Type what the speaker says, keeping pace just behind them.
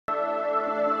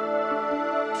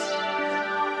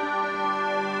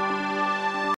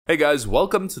Hey guys,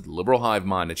 welcome to the Liberal Hive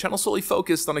Mind, a channel solely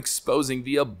focused on exposing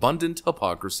the abundant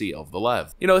hypocrisy of the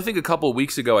left. You know, I think a couple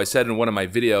weeks ago I said in one of my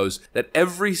videos that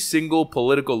every single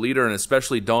political leader, and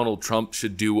especially Donald Trump,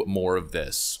 should do more of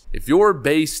this. If you're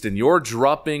based and you're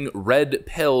dropping red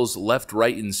pills left,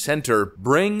 right, and center,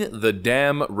 bring the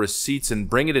damn receipts and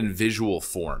bring it in visual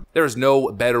form. There's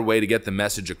no better way to get the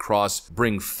message across.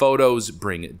 Bring photos,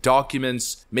 bring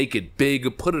documents, make it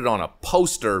big, put it on a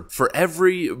poster for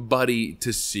everybody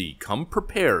to see. Come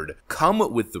prepared, come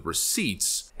with the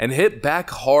receipts, and hit back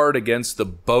hard against the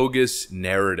bogus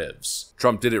narratives.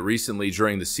 Trump did it recently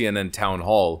during the CNN town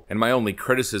hall, and my only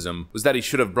criticism was that he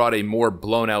should have brought a more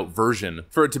blown-out version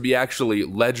for it to be actually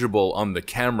legible on the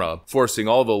camera, forcing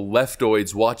all the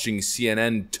leftoids watching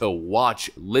CNN to watch,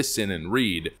 listen, and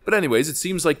read. But anyways, it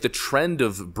seems like the trend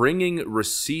of bringing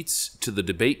receipts to the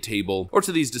debate table or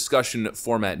to these discussion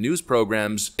format news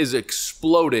programs is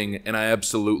exploding, and I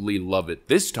absolutely love it.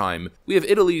 This time, we have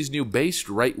Italy's new based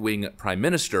right-wing prime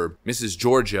minister, Mrs.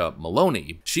 Giorgia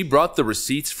Meloni. She brought the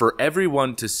receipts for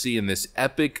everyone to see in this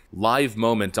epic live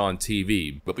moment on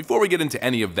TV. But before we get into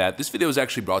any of that, this video is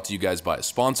actually brought to you guys by a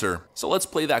sponsor, so let's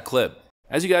play that clip.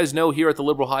 As you guys know, here at the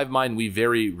Liberal Hive Mind, we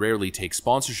very rarely take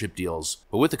sponsorship deals,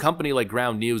 but with a company like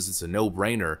Ground News, it's a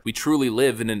no-brainer. We truly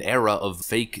live in an era of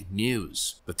fake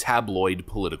news, the tabloid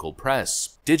political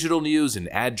press. Digital news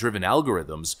and ad-driven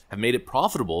algorithms have made it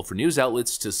profitable for news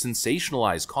outlets to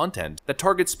sensationalize content that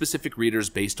targets specific readers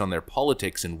based on their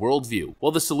politics and worldview,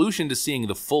 while the solution to seeing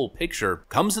the full picture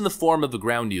comes in the form of the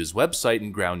Ground News website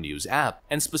and Ground News app,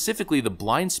 and specifically the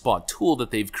blind spot tool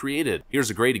that they've created. Here's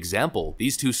a great example.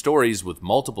 These two stories with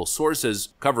multiple sources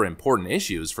cover important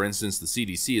issues. For instance, the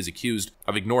CDC is accused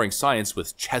of ignoring science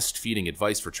with chest-feeding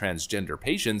advice for transgender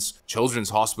patients. Children's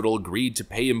Hospital agreed to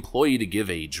pay employee to give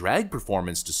a drag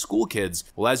performance to school kids.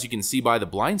 Well, as you can see by the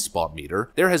blind spot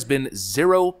meter, there has been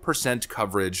 0%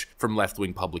 coverage from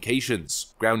left-wing publications.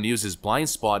 Ground News' blind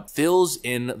spot fills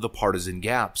in the partisan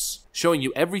gaps, showing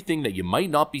you everything that you might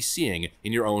not be seeing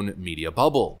in your own media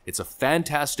bubble. It's a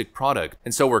fantastic product,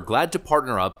 and so we're glad to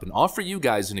partner up and offer you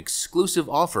guys an exclusive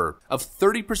offer of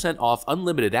 30% off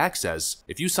unlimited access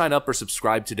if you sign up or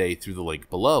subscribe today through the link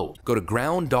below. Go to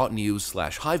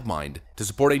ground.news/hivemind to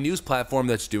support a news platform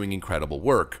that's doing incredible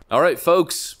work. Alright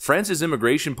folks, France's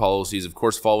immigration policies, of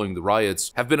course following the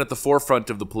riots, have been at the forefront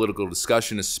of the political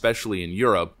discussion, especially in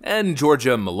Europe, and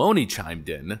Giorgia Meloni chimed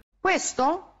in.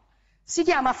 Questo si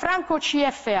chiama franco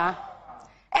CFA.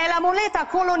 È la moneta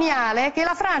coloniale che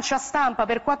la Francia stampa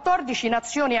per 14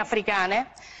 nazioni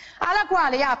africane, alle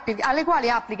quali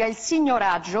applica il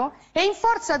signoraggio e in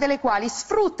forza delle quali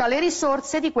sfrutta le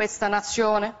risorse di questa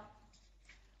nazione.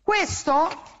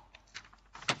 Questo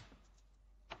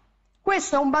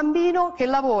è un bambino che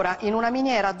lavora in una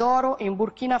miniera d'oro in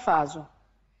Burkina Faso.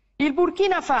 Il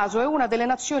Burkina Faso è una delle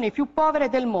nazioni più povere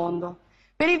del mondo.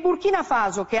 Per il Burkina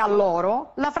Faso, che ha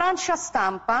l'oro, la Francia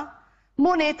stampa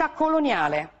moneta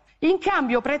coloniale. In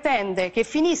cambio pretende che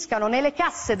finiscano nelle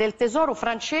casse del tesoro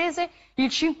francese il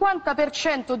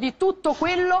 50% di tutto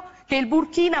quello che il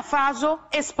Burkina Faso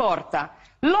esporta.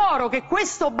 L'oro che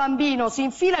questo bambino si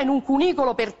infila in un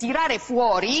cunicolo per tirare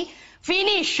fuori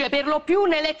finisce per lo più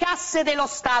nelle casse dello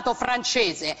Stato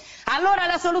francese. Allora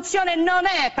la soluzione non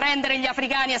è prendere gli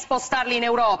africani e spostarli in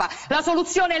Europa, la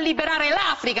soluzione è liberare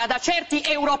l'Africa da certi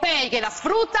europei che la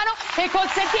sfruttano e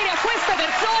consentire a queste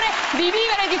persone di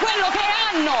vivere di quello che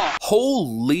hanno.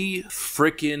 Holy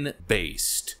frickin'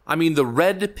 based. I mean, the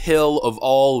red pill of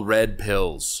all red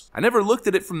pills. I never looked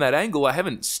at it from that angle. I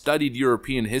haven't studied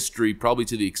European history probably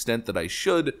to the extent that I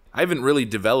should. I haven't really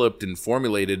developed and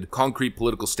formulated concrete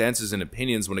political stances and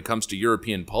opinions when it comes to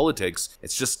European politics.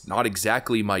 It's just not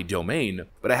exactly my domain.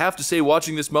 But I have to say,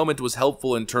 watching this moment was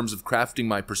helpful in terms of crafting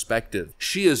my perspective.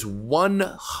 She is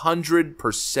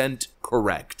 100%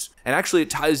 correct. And actually it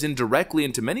ties in directly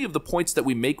into many of the points that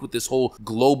we make with this whole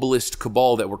globalist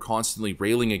cabal that we're constantly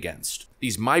railing against.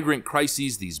 These migrant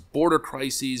crises, these border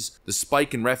crises, the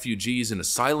spike in refugees and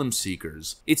asylum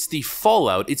seekers. It's the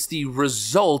fallout, it's the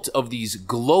result of these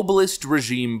globalist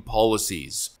regime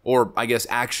policies, or I guess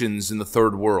actions in the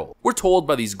third world. We're told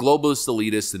by these globalist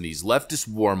elitists and these leftist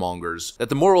warmongers that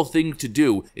the moral thing to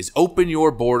do is open your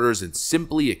borders and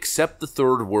simply accept the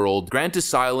third world, grant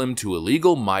asylum to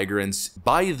illegal migrants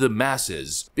by the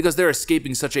masses because they're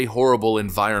escaping such a horrible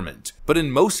environment. But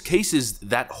in most cases,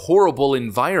 that horrible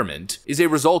environment is a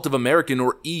result of American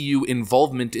or EU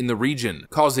involvement in the region,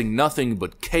 causing nothing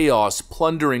but chaos,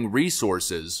 plundering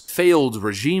resources, failed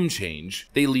regime change.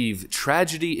 They leave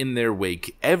tragedy in their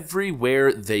wake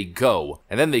everywhere they go,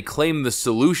 and then they claim the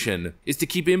solution is to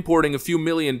keep importing a few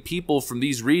million people from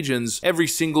these regions every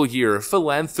single year.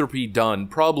 Philanthropy done,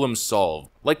 problem solved.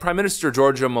 Like Prime Minister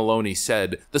Giorgia Meloni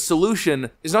said, the solution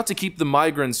is not to keep the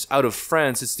migrants out of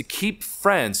France, it's to keep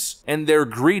France and their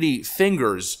greedy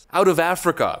fingers out of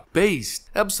Africa. Based.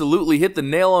 Absolutely hit the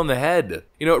nail on the head.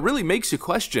 You know, it really makes you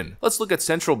question. Let's look at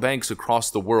central banks across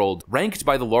the world, ranked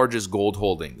by the largest gold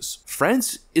holdings.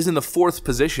 France is in the 4th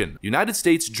position. United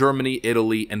States, Germany,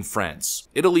 Italy, and France.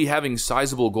 Italy having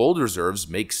sizable gold reserves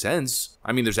makes sense.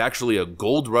 I mean, there's actually a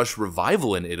gold rush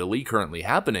revival in Italy currently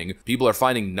happening. People are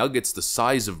finding nuggets the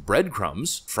size of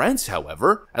breadcrumbs. France,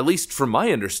 however, at least from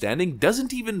my understanding,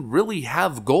 doesn't even really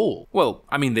have gold. Well,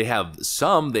 I mean, they have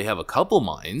a couple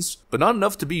mines, but not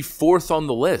enough to be 4th on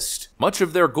the list. Much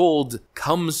of their gold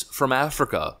comes from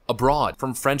Africa, abroad,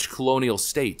 from French colonial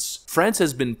states. France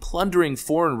has been plundering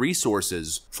foreign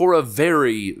resources for a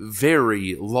very,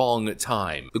 very long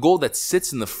time. The gold that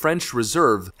sits in the French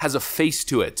reserve has a face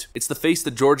to it. It's the face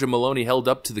that Giorgia Meloni held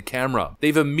up to the camera.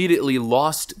 They've immediately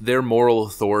lost their moral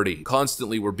authority.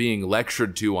 Constantly we're being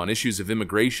lectured to on issues of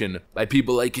immigration by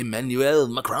people like Emmanuel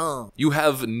Macron. You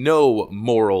have no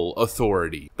moral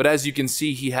authority. But as you can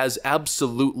see, he has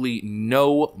absolutely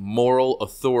no moral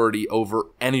authority over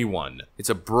anyone. It's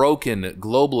a broken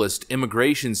globalist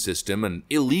immigration system, an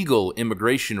illegal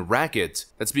immigration racket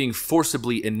that's being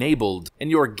forcibly enabled, and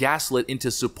you're gaslit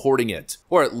into supporting it,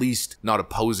 or at least not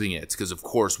opposing it, because of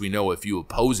course we know if you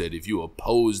oppose it, if you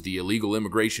oppose the illegal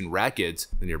immigration racket,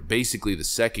 then you're basically the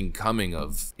second coming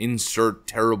of insert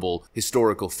terrible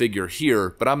historical figure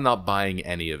here, but I'm not buying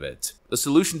any of it. The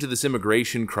solution to this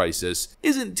immigration crisis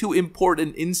isn't to import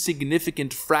an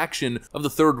insignificant fraction of the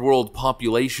third world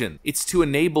population. It's to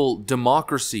enable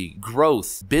democracy,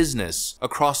 growth, business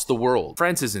across the world.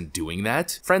 France isn't doing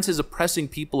that. France is oppressing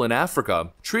people in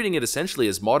Africa, treating it essentially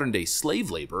as modern-day slave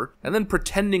labor, and then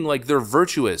pretending like they're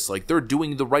virtuous, like they're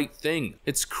doing the right thing.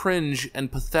 It's cringe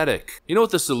and pathetic. You know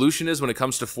what the solution is when it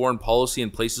comes to foreign policy in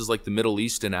places like the Middle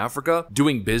East and Africa?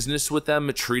 Doing business with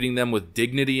them, treating them with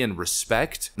dignity and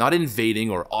respect, not invading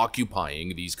or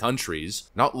occupying these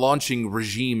countries, not launching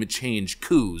regime change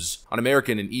coups on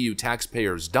American and EU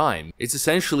taxpayers' dime. It's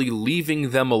essentially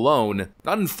leaving them alone,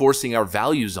 not enforcing our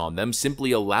values on them,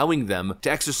 simply allowing them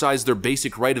to exercise their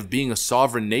basic right of being a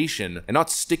sovereign nation and not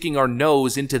sticking our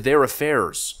nose into their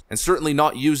affairs, and certainly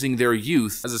not using their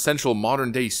youth as essential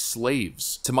modern-day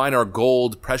slaves to mine our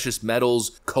gold, precious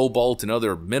metals, cobalt, and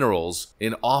other minerals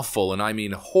in awful, and I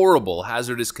mean horrible,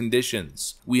 hazardous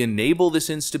conditions. We enable this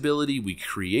instability, we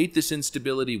create this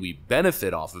instability, we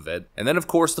benefit off of it, and then of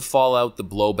course the fallout, the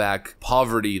blowback,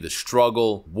 poverty, the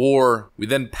struggle, war, we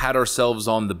then pat ourselves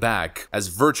on the back as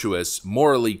virtuous,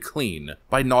 morally clean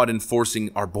by not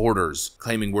enforcing our borders,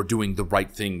 claiming we're doing the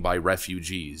right thing by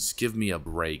refugees. Give me a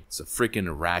break. It's a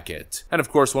freaking racket. And of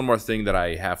course, one more thing that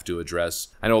I have to address.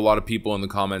 I know a lot of people in the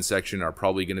comment section are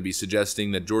probably going to be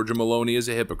suggesting that Giorgia Meloni is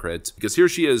a hypocrite, because here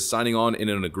she is signing on in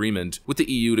an agreement with the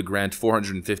EU to grant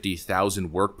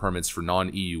 450,000 work permits for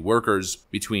non-EU workers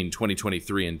between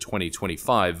 2023 and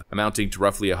 2025, amounting to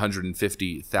roughly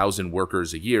 150,000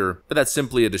 workers a year. But that's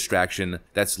simply a distraction.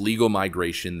 That's legal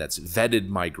migration, that's vetted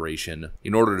migration,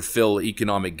 in order to fill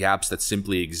economic gaps that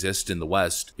simply exist in the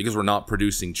West, because we're not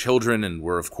producing children, and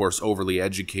we're of course overly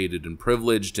educated and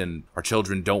privileged, and our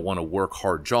children don't want to work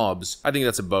hard jobs. I think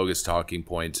that's a bogus talking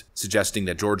point, suggesting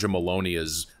that Giorgia Meloni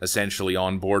is essentially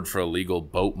on board for illegal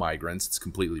boat migrants. It's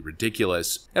completely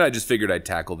ridiculous, and I just figured I'd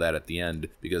tackle that at the end,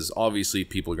 because obviously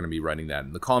people are going to be writing that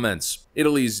in the comments.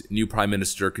 Italy's new prime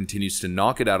minister continues to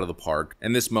knock it out of the park,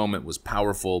 and this moment was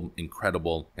powerful,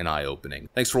 incredible, and eye-opening.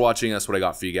 Thanks for watching. That's what I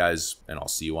got for you guys, and I'll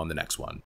see you on the next one.